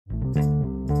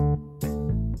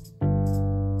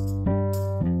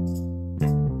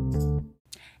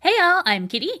y'all, I'm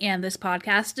Kitty, and this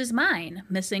podcast is mine,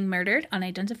 Missing, Murdered,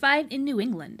 Unidentified in New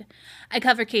England. I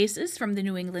cover cases from the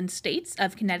New England states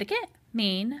of Connecticut,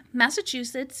 Maine,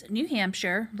 Massachusetts, New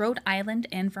Hampshire, Rhode Island,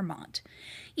 and Vermont.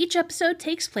 Each episode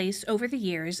takes place over the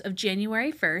years of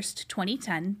January 1st,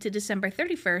 2010 to December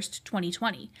 31st,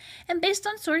 2020. And based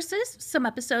on sources, some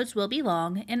episodes will be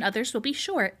long and others will be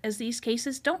short, as these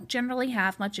cases don't generally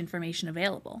have much information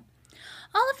available.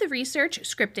 All of the research,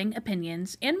 scripting,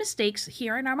 opinions, and mistakes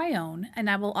herein are my own, and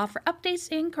I will offer updates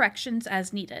and corrections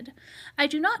as needed. I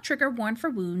do not trigger warn for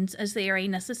wounds, as they are a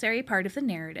necessary part of the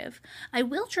narrative. I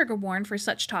will trigger warn for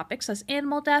such topics as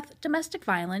animal death, domestic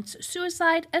violence,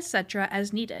 suicide, etc.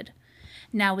 as needed.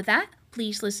 Now with that,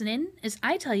 please listen in as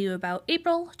I tell you about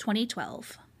April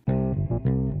 2012.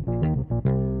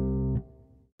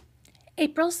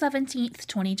 April 17th,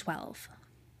 2012.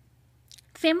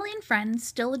 Family and friends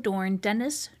still adorn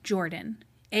Dennis Jordan,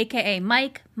 aka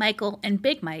Mike, Michael, and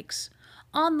Big Mike's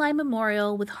online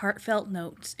memorial with heartfelt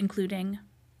notes, including,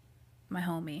 "My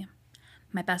homie,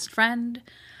 my best friend,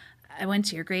 I went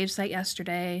to your gravesite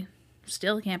yesterday,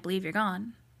 still can't believe you're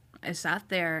gone. I sat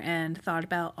there and thought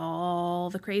about all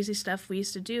the crazy stuff we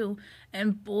used to do,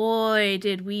 and boy,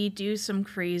 did we do some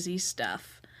crazy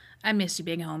stuff. I miss you,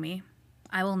 big homie.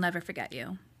 I will never forget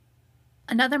you."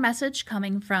 Another message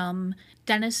coming from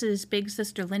Dennis's big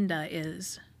sister Linda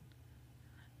is,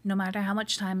 "No matter how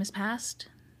much time has passed,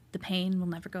 the pain will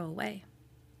never go away.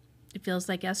 It feels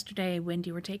like yesterday when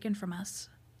you were taken from us.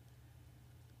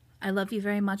 I love you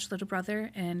very much, little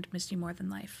brother, and miss you more than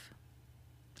life.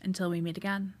 Until we meet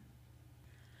again."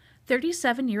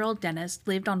 37-year-old Dennis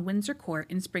lived on Windsor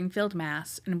Court in Springfield,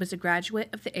 Mass., and was a graduate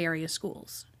of the area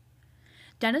schools.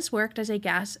 Dennis worked as a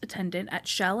gas attendant at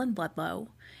Shell and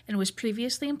Ludlow, and was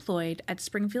previously employed at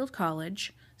Springfield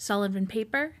College, Sullivan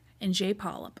Paper, and J.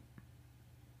 Pollock.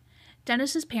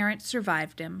 Dennis's parents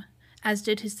survived him, as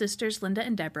did his sisters Linda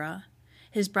and Deborah,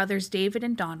 his brothers David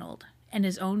and Donald, and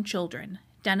his own children,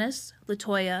 Dennis,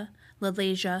 Latoya,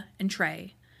 LaLasia, and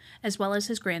Trey, as well as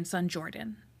his grandson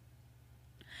Jordan.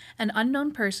 An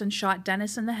unknown person shot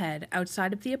Dennis in the head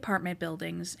outside of the apartment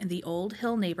buildings in the Old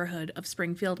Hill neighborhood of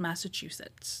Springfield,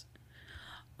 Massachusetts,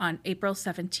 on April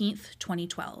 17th,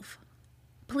 2012.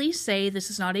 Police say this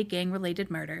is not a gang-related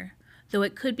murder, though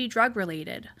it could be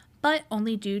drug-related, but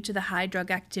only due to the high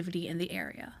drug activity in the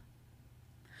area.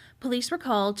 Police were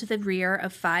called to the rear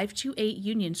of 528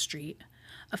 Union Street,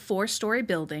 a 4-story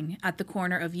building at the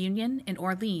corner of Union and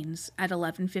Orleans, at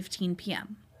 11:15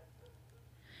 p.m.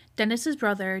 Dennis's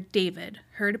brother, David,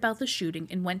 heard about the shooting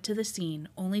and went to the scene,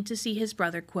 only to see his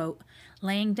brother, quote,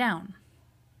 "laying down,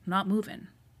 not moving.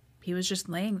 He was just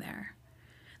laying there.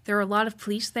 There were a lot of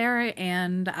police there,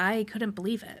 and I couldn't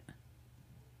believe it."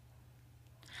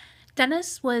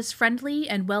 Dennis was friendly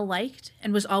and well-liked,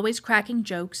 and was always cracking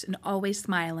jokes and always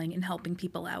smiling and helping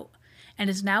people out, and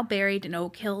is now buried in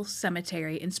Oak Hill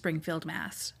Cemetery in Springfield,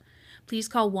 Mass. Please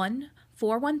call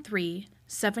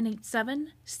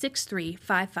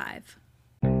 1-413-787-6355.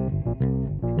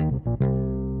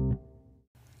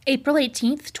 April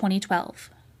 18th,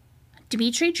 2012.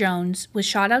 Damitri Jones was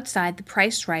shot outside the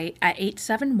Price Rite at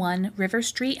 871 River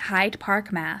Street, Hyde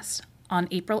Park, Mass. on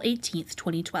April 18th,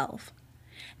 2012.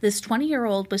 This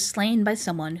 20-year-old was slain by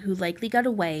someone who likely got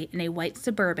away in a white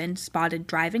Suburban spotted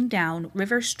driving down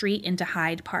River Street into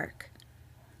Hyde Park.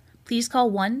 Please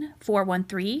call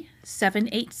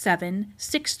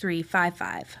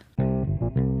 1-413-787-6355.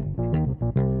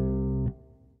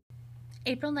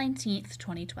 April 19th,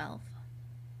 2012.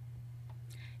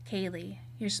 Caleigh,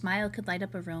 your smile could light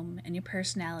up a room, and your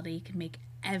personality could make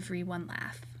everyone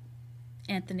laugh.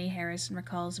 Anthony Harrison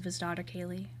recalls of his daughter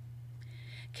Caleigh.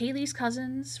 Caleigh's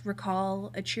cousins recall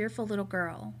a cheerful little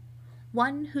girl,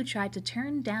 one who tried to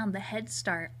turn down the Head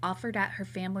Start offered at her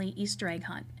family Easter egg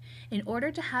hunt in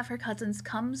order to have her cousins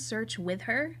come search with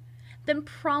her, then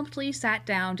promptly sat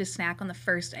down to snack on the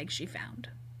first egg she found.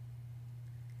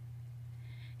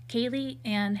 Caleigh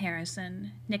Anne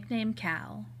Harrison, nicknamed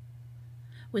Cal,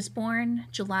 was born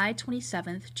July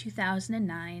 27,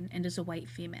 2009, and is a white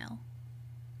female.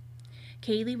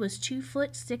 Caleigh was 2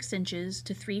 foot 6 inches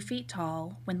to 3 feet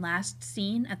tall when last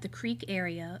seen at the creek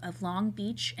area of Long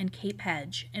Beach and Cape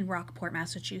Hedge in Rockport,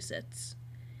 Massachusetts.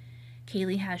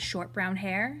 Caleigh has short brown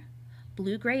hair,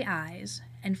 blue-gray eyes,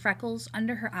 and freckles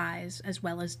under her eyes, as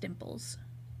well as dimples.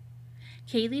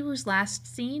 Caleigh was last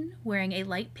seen wearing a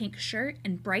light pink shirt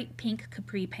and bright pink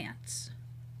capri pants.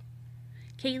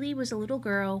 Caleigh was a little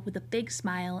girl with a big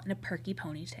smile and a perky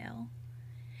ponytail.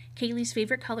 Caleigh's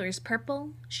favorite color is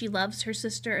purple. She loves her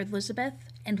sister Elizabeth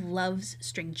and loves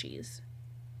string cheese.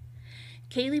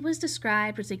 Caleigh was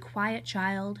described as a quiet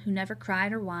child who never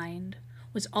cried or whined,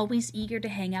 was always eager to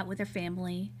hang out with her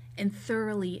family, and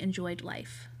thoroughly enjoyed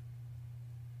life.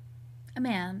 A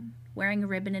man, wearing a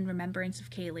ribbon in remembrance of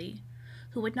Caleigh,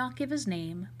 who would not give his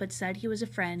name but said he was a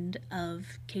friend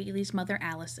of Caleigh's mother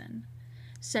Allison,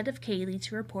 said of Caleigh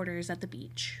to reporters at the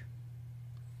beach,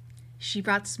 "She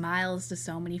brought smiles to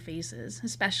so many faces,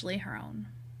 especially her own."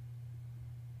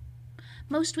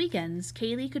 Most weekends,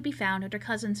 Caleigh could be found at her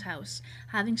cousin's house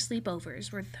having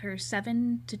sleepovers with her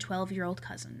 7 to 12-year-old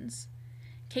cousins.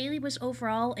 Caleigh was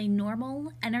overall a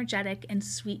normal, energetic, and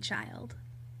sweet child.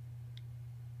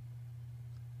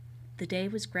 The day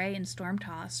was gray and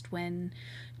storm-tossed when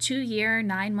 2-year,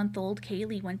 9-month-old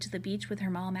Caleigh went to the beach with her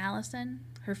mom Allison,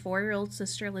 her 4-year-old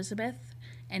sister Elizabeth,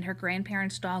 and her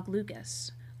grandparents' dog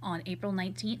Lucas on April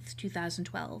 19th,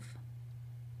 2012.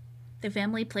 The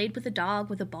family played with the dog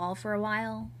with a ball for a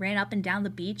while, ran up and down the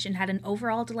beach, and had an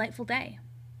overall delightful day.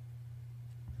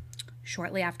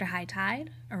 Shortly after high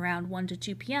tide, around 1 to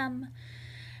 2 p.m.,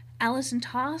 Allison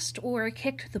tossed or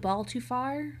kicked the ball too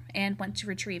far and went to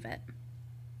retrieve it.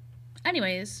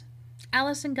 Anyways,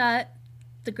 Allison got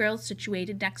the girls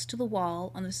situated next to the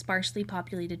wall on the sparsely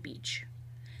populated beach.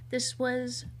 This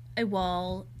was a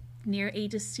wall near a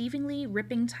deceivingly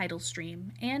ripping tidal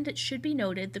stream, and it should be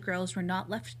noted the girls were not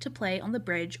left to play on the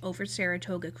bridge over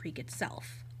Saratoga Creek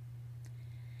itself.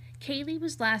 Caleigh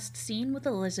was last seen with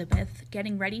Elizabeth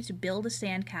getting ready to build a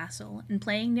sandcastle and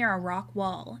playing near a rock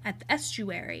wall at the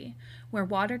estuary where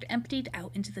water emptied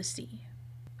out into the sea.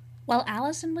 While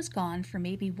Allison was gone for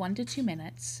maybe 1 to 2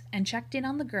 minutes and checked in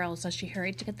on the girls as she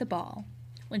hurried to get the ball,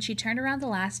 when she turned around the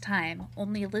last time,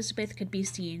 only Elizabeth could be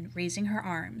seen raising her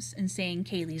arms and saying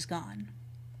Caleigh's gone.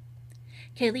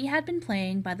 Caleigh had been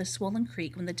playing by the swollen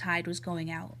creek when the tide was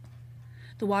going out.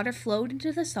 The water flowed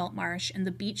into the salt marsh and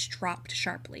the beach dropped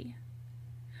sharply.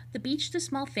 The beach the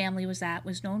small family was at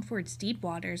was known for its deep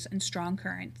waters and strong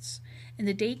currents, and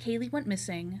the day Caleigh went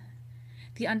missing,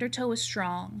 the undertow was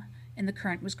strong and the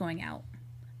current was going out.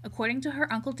 According to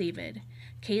her Uncle David,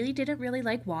 Caleigh didn't really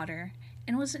like water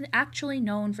and was actually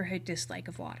known for her dislike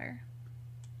of water.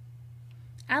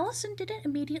 Allison didn't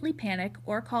immediately panic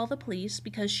or call the police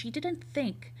because she didn't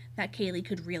think that Caleigh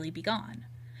could really be gone,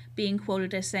 being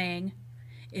quoted as saying,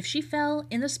 "If she fell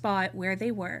in the spot where they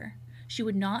were, she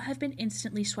would not have been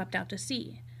instantly swept out to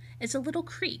sea. It's a little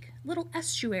creek, little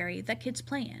estuary that kids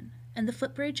play in, and the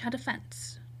footbridge had a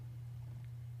fence."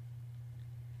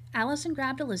 Allison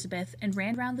grabbed Elizabeth and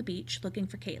ran around the beach looking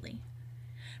for Caleigh.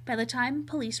 By the time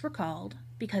police were called,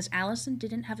 because Allison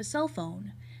didn't have a cell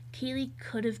phone, Caleigh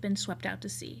could have been swept out to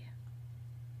sea.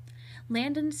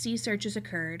 Land and sea searches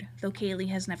occurred, though Caleigh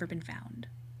has never been found.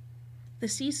 The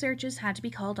sea searches had to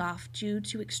be called off due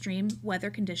to extreme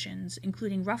weather conditions,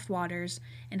 including rough waters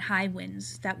and high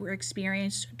winds that were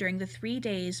experienced during the 3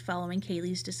 days following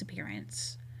Caleigh's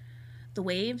disappearance. The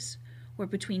waves were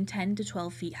between 10 to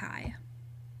 12 feet high.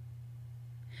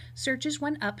 Searches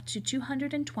went up to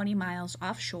 220 miles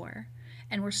offshore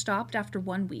and were stopped after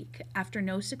 1 week after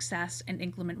no success and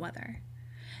inclement weather.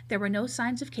 There were no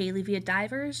signs of Caleigh via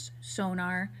divers,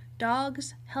 sonar,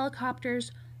 dogs,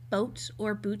 helicopters, boats,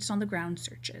 or boots-on-the-ground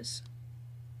searches.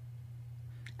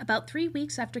 About 3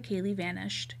 weeks after Caleigh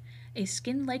vanished, a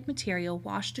skin-like material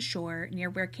washed ashore near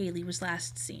where Caleigh was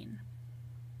last seen.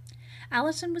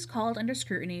 Allison was called under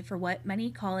scrutiny for what many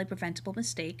call a preventable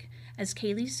mistake, as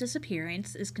Caleigh's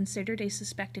disappearance is considered a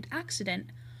suspected accident,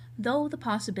 though the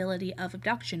possibility of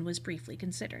abduction was briefly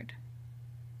considered.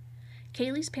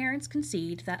 Caleigh's parents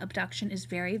concede that abduction is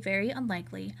very, very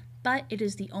unlikely, but it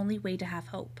is the only way to have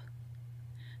hope.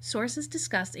 Sources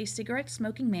discuss a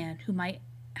cigarette-smoking man who might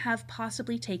have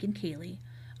possibly taken Caleigh,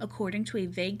 according to a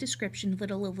vague description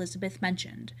little Elizabeth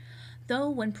mentioned, though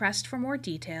when pressed for more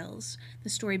details, the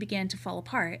story began to fall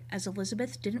apart as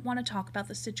Elizabeth didn't want to talk about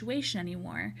the situation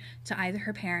anymore to either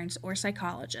her parents or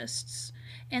psychologists,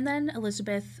 and then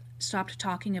Elizabeth stopped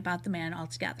talking about the man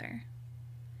altogether.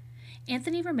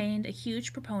 Anthony remained a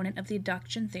huge proponent of the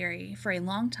abduction theory for a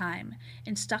long time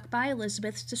and stuck by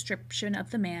Elizabeth's description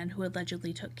of the man who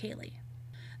allegedly took Caleigh.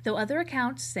 Though other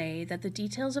accounts say that the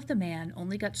details of the man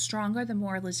only got stronger the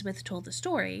more Elizabeth told the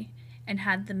story, and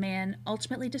had the man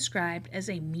ultimately described as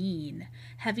a mean,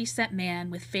 heavy-set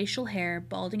man with facial hair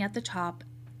balding at the top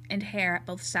and hair at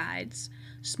both sides,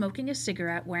 smoking a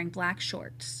cigarette, wearing black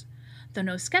shorts, though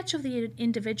no sketch of the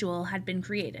individual had been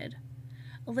created.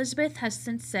 Elizabeth has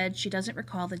since said she doesn't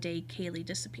recall the day Caleigh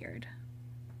disappeared.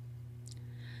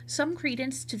 Some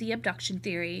credence to the abduction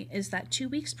theory is that 2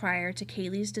 weeks prior to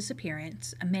Caleigh's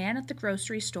disappearance, a man at the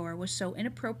grocery store was so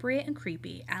inappropriate and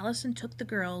creepy, Allison took the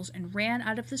girls and ran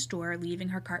out of the store, leaving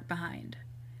her cart behind.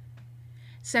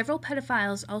 Several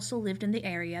pedophiles also lived in the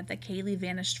area that Caleigh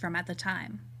vanished from at the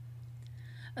time.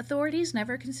 Authorities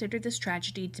never considered this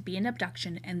tragedy to be an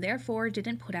abduction and therefore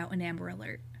didn't put out an Amber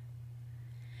Alert.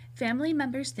 Family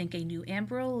members think a new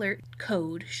Amber Alert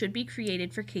code should be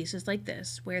created for cases like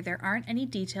this, where there aren't any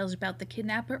details about the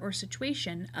kidnapper or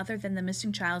situation other than the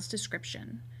missing child's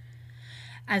description.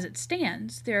 As it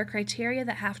stands, there are criteria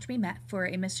that have to be met for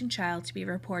a missing child to be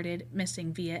reported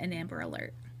missing via an Amber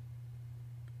Alert.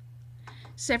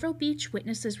 Several beach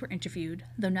witnesses were interviewed,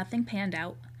 though nothing panned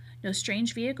out. No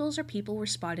strange vehicles or people were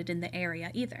spotted in the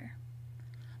area either.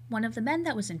 One of the men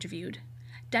that was interviewed,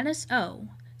 Dennis O.,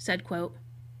 said, quote,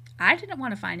 "I didn't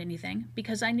want to find anything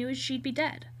because I knew she'd be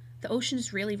dead. The ocean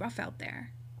is really rough out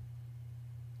there."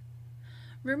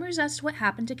 Rumors as to what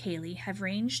happened to Caleigh have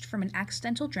ranged from an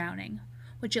accidental drowning,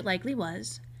 which it likely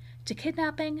was, to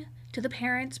kidnapping, to the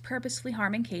parents purposefully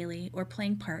harming Caleigh or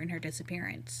playing part in her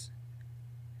disappearance.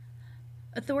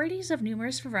 Authorities of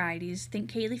numerous varieties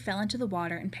think Caleigh fell into the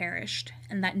water and perished,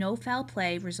 and that no foul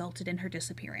play resulted in her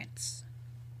disappearance.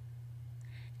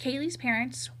 Caleigh's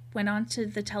parents went on to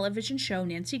the television show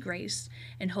Nancy Grace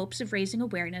in hopes of raising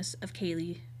awareness of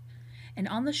Caleigh, and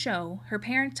on the show, her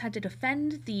parents had to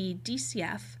defend the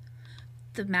DCF,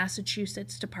 the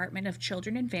Massachusetts Department of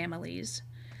Children and Families,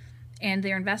 and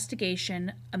their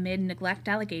investigation amid neglect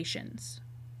allegations.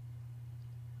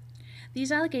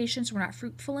 These allegations were not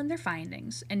fruitful in their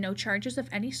findings, and no charges of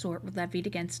any sort were levied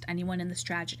against anyone in this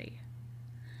tragedy.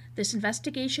 This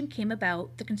investigation came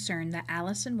about the concern that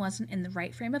Allison wasn't in the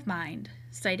right frame of mind,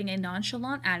 citing a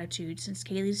nonchalant attitude since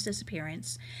Caleigh's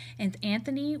disappearance, and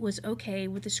Anthony was okay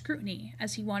with the scrutiny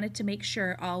as he wanted to make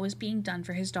sure all was being done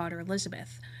for his daughter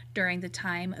Elizabeth during the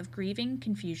time of grieving,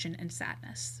 confusion, and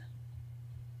sadness.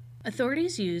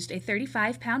 Authorities used a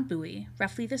 35-pound buoy,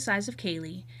 roughly the size of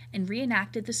Caleigh, and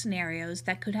reenacted the scenarios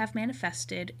that could have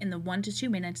manifested in the 1 to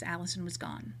 2 minutes Allison was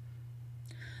gone.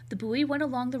 The buoy went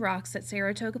along the rocks at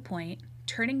Saratoga Point,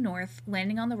 turning north,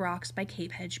 landing on the rocks by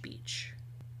Cape Hedge Beach.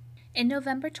 In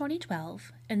November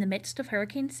 2012, in the midst of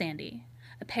Hurricane Sandy,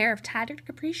 a pair of tattered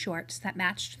capri shorts that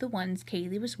matched the ones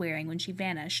Caleigh was wearing when she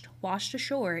vanished washed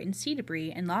ashore in sea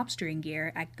debris and lobstering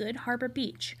gear at Good Harbor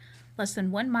Beach, less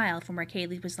than 1 mile from where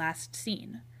Caleigh was last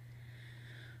seen.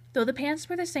 Though the pants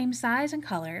were the same size and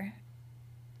color,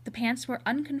 the pants were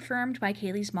unconfirmed by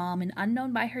Caleigh's mom and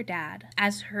unknown by her dad,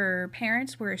 as her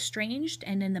parents were estranged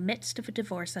and in the midst of a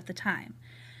divorce at the time,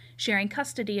 sharing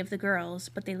custody of the girls,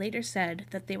 but they later said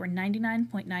that they were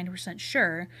 99.9%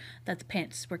 sure that the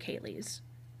pants were Caleigh's.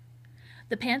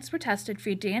 The pants were tested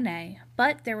for DNA,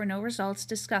 but there were no results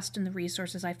discussed in the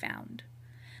resources I found.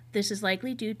 This is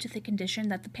likely due to the condition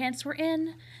that the pants were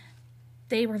in.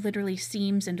 They were literally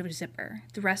seams into a zipper.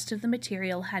 The rest of the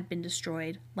material had been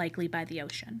destroyed, likely by the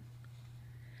ocean.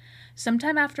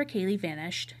 Sometime after Caleigh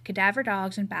vanished, cadaver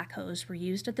dogs and backhoes were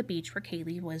used at the beach where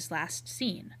Caleigh was last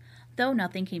seen, though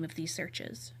nothing came of these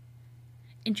searches.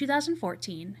 In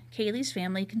 2014, Caleigh's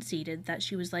family conceded that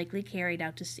she was likely carried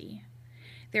out to sea.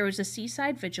 There was a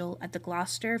seaside vigil at the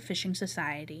Gloucester Fishing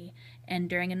Society, and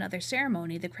during another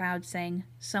ceremony the crowd sang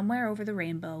 "Somewhere Over the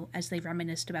Rainbow" as they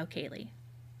reminisced about Caleigh.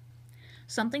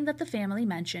 Something that the family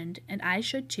mentioned, and I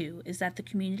should too, is that the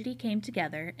community came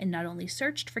together and not only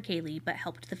searched for Caleigh, but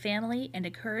helped the family and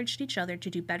encouraged each other to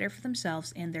do better for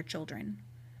themselves and their children.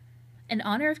 In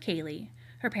honor of Caleigh,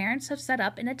 her parents have set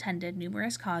up and attended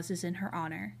numerous causes in her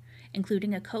honor,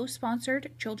 including a co-sponsored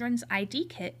Children's ID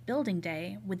Kit Building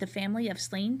Day with the family of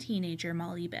slain teenager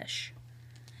Molly Bish.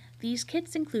 These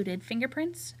kits included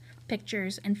fingerprints,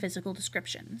 pictures, and physical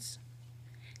descriptions.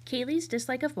 Caleigh's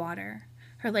dislike of water,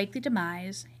 her likely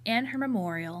demise, and her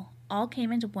memorial all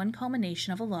came into one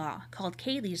culmination of a law called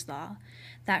Caleigh's Law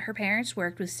that her parents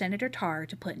worked with Senator Tarr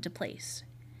to put into place.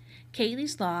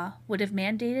 Caleigh's Law would have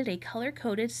mandated a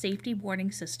color-coded safety warning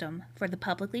system for the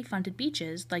publicly funded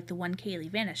beaches like the one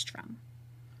Caleigh vanished from.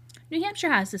 New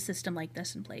Hampshire has a system like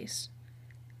this in place.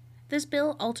 This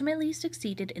bill ultimately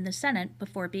succeeded in the Senate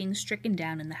before being stricken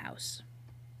down in the House.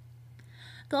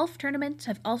 Golf tournaments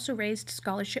have also raised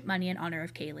scholarship money in honor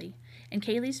of Caleigh, and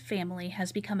Caleigh's family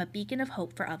has become a beacon of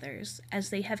hope for others as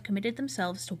they have committed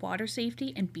themselves to water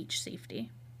safety and beach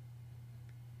safety.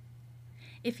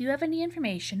 If you have any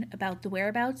information about the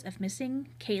whereabouts of missing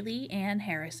Caleigh Anne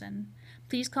Harrison,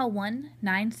 please call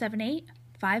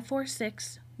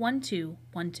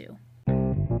 1-978-546-1212.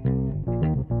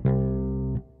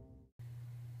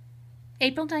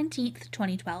 April 19th,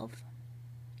 2012.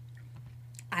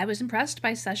 I was impressed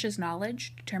by Sesh's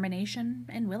knowledge, determination,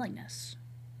 and willingness.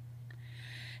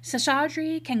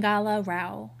 Seshadri Kangala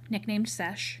Rao, nicknamed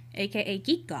Sesh, aka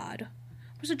Geek God,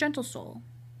 was a gentle soul.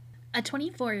 a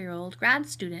 24-year-old grad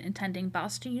student attending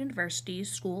Boston University's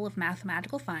School of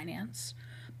Mathematical Finance,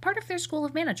 part of their School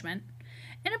of Management,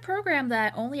 in a program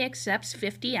that only accepts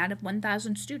 50 out of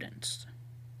 1,000 students.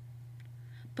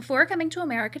 Before coming to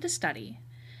America to study,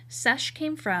 Sesh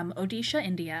came from Odisha,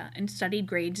 India, and studied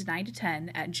grades 9 to 10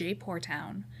 at Jaipur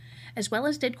Town, as well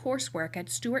as did coursework at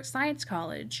Stuart Science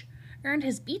College, earned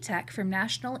his B.Tech from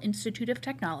National Institute of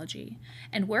Technology,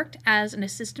 and worked as an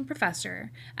assistant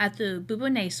professor at the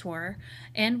Bhubaneswar,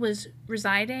 and was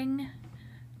residing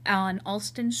on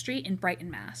Allston Street in Brighton,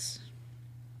 Mass.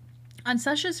 On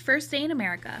Sesh's first day in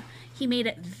America, he made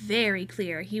it very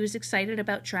clear he was excited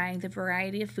about trying the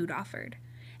variety of food offered,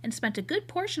 and spent a good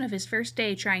portion of his first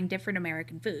day trying different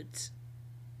American foods.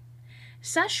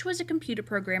 Sesh was a computer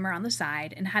programmer on the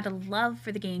side and had a love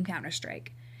for the game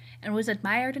Counter-Strike, and was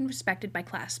admired and respected by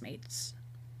classmates.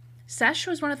 Sesh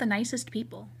was one of the nicest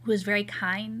people, who was very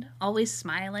kind, always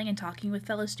smiling and talking with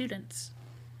fellow students.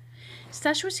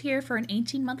 Sesh was here for an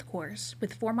 18-month course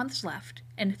with 4 months left,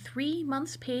 and 3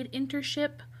 months paid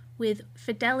internship with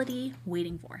Fidelity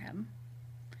waiting for him.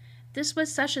 This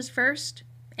was Sesh's first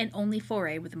and only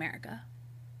foray with America.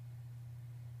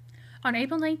 On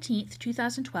April 19th,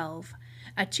 2012,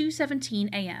 at 2:17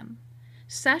 a.m.,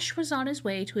 Sesh was on his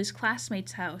way to his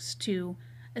classmate's house to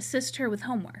assist her with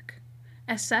homework,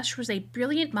 as Sesh was a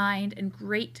brilliant mind and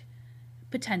great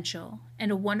potential,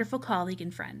 and a wonderful colleague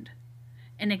and friend,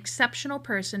 an exceptional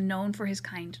person known for his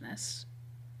kindness.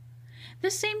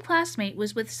 This same classmate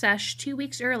was with Sesh 2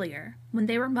 weeks earlier, when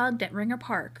they were mugged at Ringer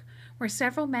Park, where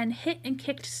several men hit and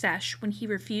kicked Sesh when he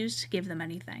refused to give them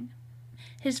anything.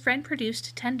 His friend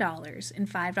produced $10 in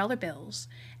 $5 bills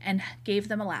and gave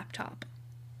them a laptop.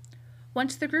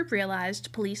 Once the group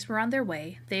realized police were on their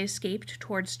way, they escaped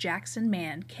towards Jackson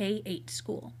Man K-8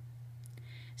 school.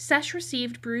 Sesh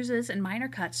received bruises and minor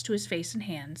cuts to his face and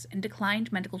hands and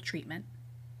declined medical treatment.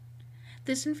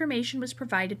 This information was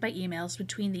provided by emails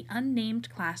between the unnamed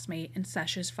classmate and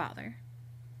Sesh's father.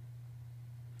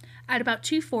 At about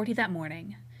 2:40 that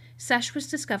morning, Sesh was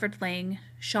discovered laying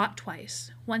shot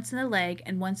twice, once in the leg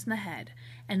and once in the head,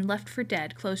 and left for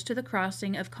dead close to the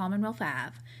crossing of Commonwealth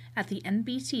Ave at the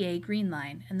MBTA Green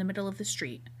Line in the middle of the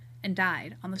street, and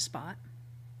died on the spot.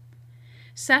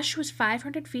 Sesh was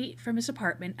 500 feet from his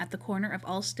apartment at the corner of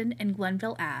Allston and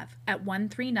Glenville Ave at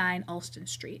 139 Allston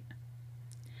Street.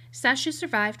 Sesh is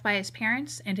survived by his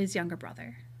parents and his younger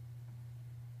brother.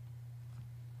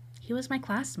 He was my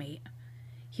classmate.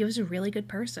 He was a really good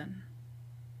person.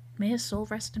 May his soul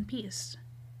rest in peace.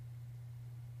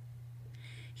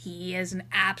 He is an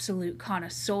absolute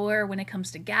connoisseur when it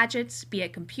comes to gadgets, be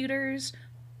it computers,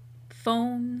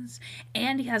 phones,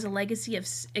 and he has a legacy of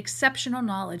exceptional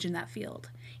knowledge in that field.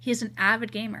 He is an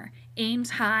avid gamer,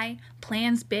 aims high,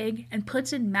 plans big, and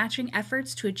puts in matching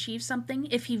efforts to achieve something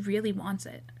if he really wants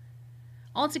it.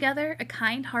 Altogether, a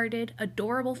kind-hearted,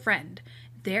 adorable friend,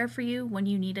 there for you when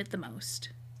you need it the most,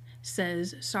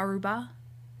 says Saruba.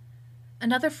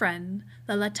 Another friend,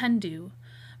 the Latendu,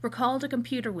 recalled a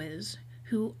computer whiz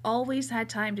who always had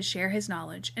time to share his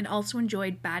knowledge and also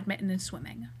enjoyed badminton and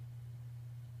swimming.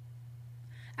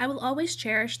 I will always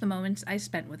cherish the moments I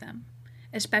spent with him,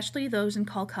 especially those in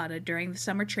Calcutta during the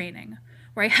summer training,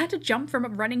 where I had to jump from a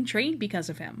running train because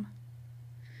of him.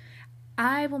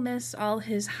 I will miss all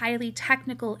his highly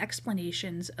technical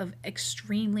explanations of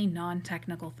extremely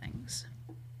non-technical things.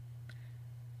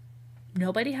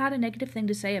 Nobody had a negative thing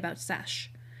to say about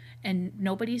Sesh, and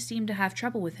nobody seemed to have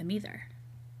trouble with him either.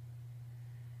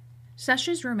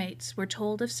 Sesh's roommates were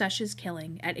told of Sesh's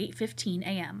killing at 8:15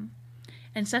 a.m.,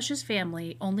 and Sesh's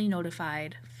family only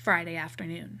notified Friday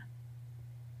afternoon.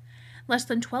 Less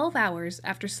than 12 hours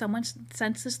after someone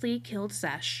senselessly killed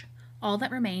Sesh, all that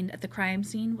remained at the crime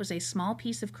scene was a small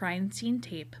piece of crime scene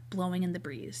tape blowing in the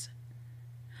breeze.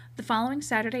 The following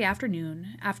Saturday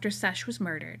afternoon, after Sesh was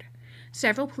murdered,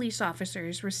 several police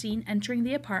officers were seen entering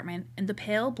the apartment in the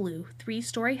pale blue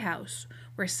 3-story house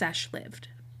where Sesh lived.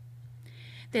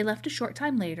 They left a short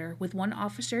time later with one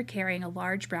officer carrying a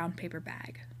large brown paper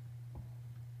bag.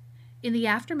 In the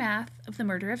aftermath of the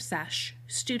murder of Sesh,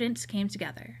 students came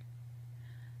together.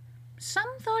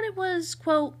 Some thought it was,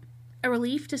 quote, a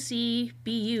relief to see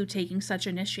BU taking such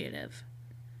initiative.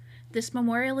 This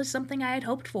memorial is something I had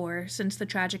hoped for since the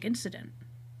tragic incident.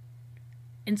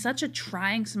 In such a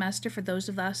trying semester for those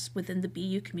of us within the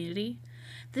BU community,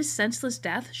 this senseless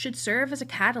death should serve as a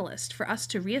catalyst for us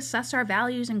to reassess our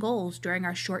values and goals during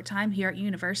our short time here at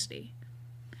university.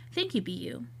 Thank you,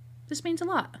 BU. This means a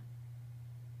lot.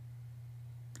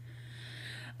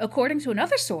 According to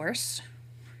another source,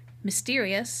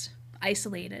 mysterious,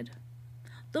 isolated,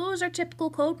 Those are typical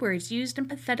code words used in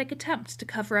pathetic attempts to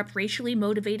cover up racially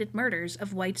motivated murders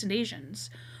of whites and Asians,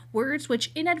 words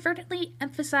which inadvertently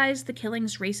emphasize the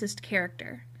killing's racist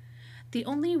character. The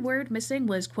only word missing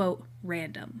was, quote,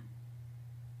 random.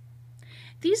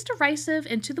 These derisive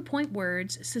and to-the-point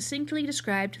words succinctly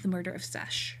described the murder of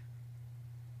Sesh.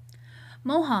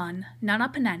 Mohan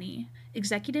Nanapaneni,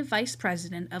 Executive Vice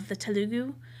President of the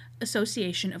Telugu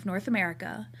Association of North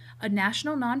America, a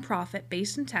national nonprofit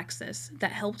based in Texas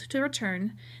that helped to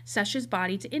return Sesh's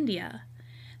body to India,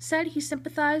 said he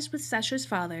sympathized with Sesh's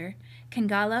father,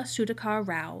 Kangala Sudhakar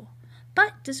Rao,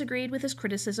 but disagreed with his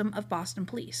criticism of Boston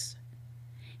police.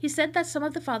 He said that some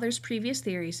of the father's previous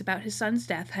theories about his son's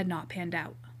death had not panned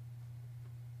out.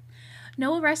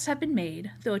 No arrests have been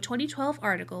made, though a 2012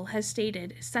 article has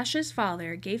stated Sesh's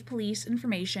father gave police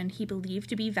information he believed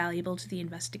to be valuable to the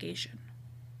investigation.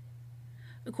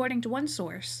 According to one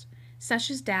source,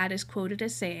 Sesh's dad is quoted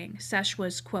as saying Sesh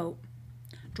was, quote,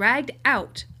 dragged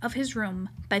out of his room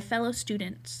by fellow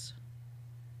students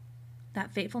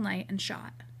that fateful night and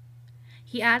shot.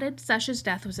 He added Sesh's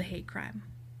death was a hate crime.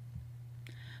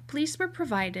 Police were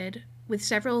provided with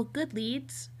several good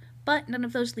leads, but none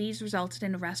of those leads resulted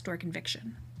in arrest or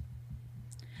conviction.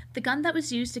 The gun that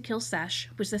was used to kill Sesh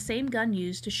was the same gun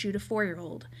used to shoot a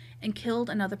 4-year-old and killed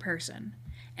another person,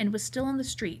 and was still on the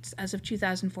streets as of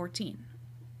 2014.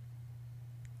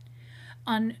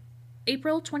 On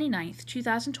April 29,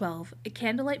 2012, a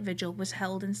candlelight vigil was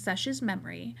held in Sesh's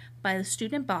memory by the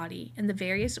student body and the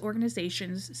various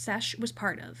organizations Sesh was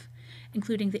part of,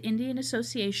 including the Indian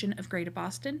Association of Greater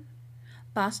Boston,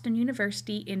 Boston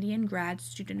University Indian Grad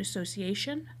Student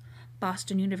Association,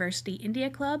 Boston University India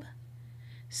Club,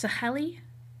 Saheli,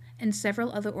 and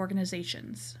several other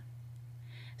organizations.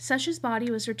 Sesh's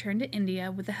body was returned to India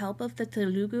with the help of the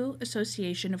Telugu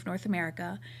Association of North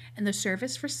America, and the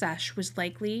service for Sesh was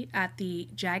likely at the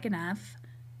Jagannath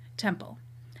Temple,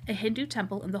 a Hindu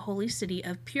temple in the holy city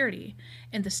of Puri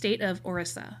in the state of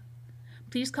Orissa.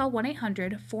 Please call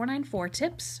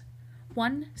 1-800-494-TIPS,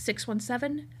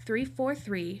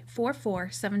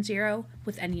 1-617-343-4470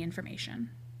 with any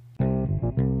information.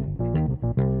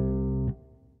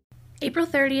 April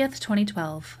 30th,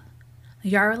 2012.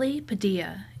 Yarli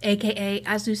Padilla, aka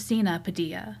Azucena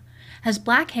Padilla, has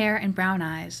black hair and brown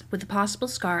eyes with a possible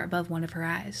scar above one of her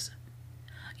eyes.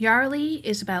 Yarli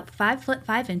is about 5 foot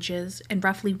 5 inches and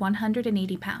roughly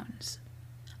 180 pounds.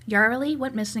 Yarli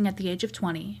went missing at the age of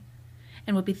 20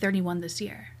 and will be 31 this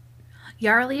year.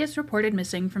 Yarli is reported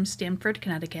missing from Stamford,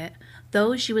 Connecticut,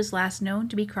 though she was last known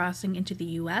to be crossing into the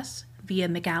U.S. via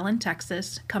McAllen,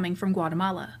 Texas, coming from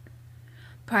Guatemala.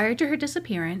 Prior to her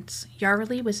disappearance,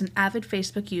 Yarli was an avid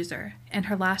Facebook user, and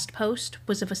her last post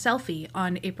was of a selfie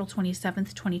on April 27,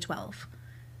 2012.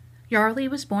 Yarli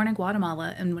was born in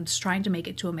Guatemala and was trying to make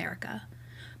it to America.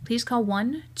 Please call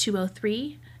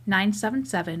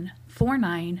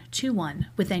 1-203-977-4921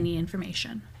 with any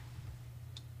information.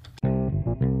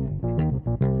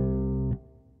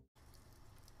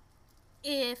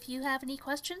 If you have any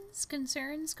questions,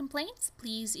 concerns, complaints,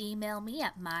 please email me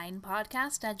at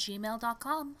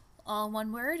minepodcast@gmail.com. All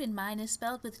one word, and mine is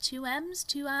spelled with 2 M's,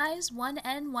 2 I's, 1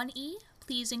 N, 1 E.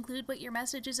 Please include what your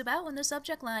message is about in the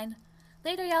subject line.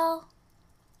 Later, y'all!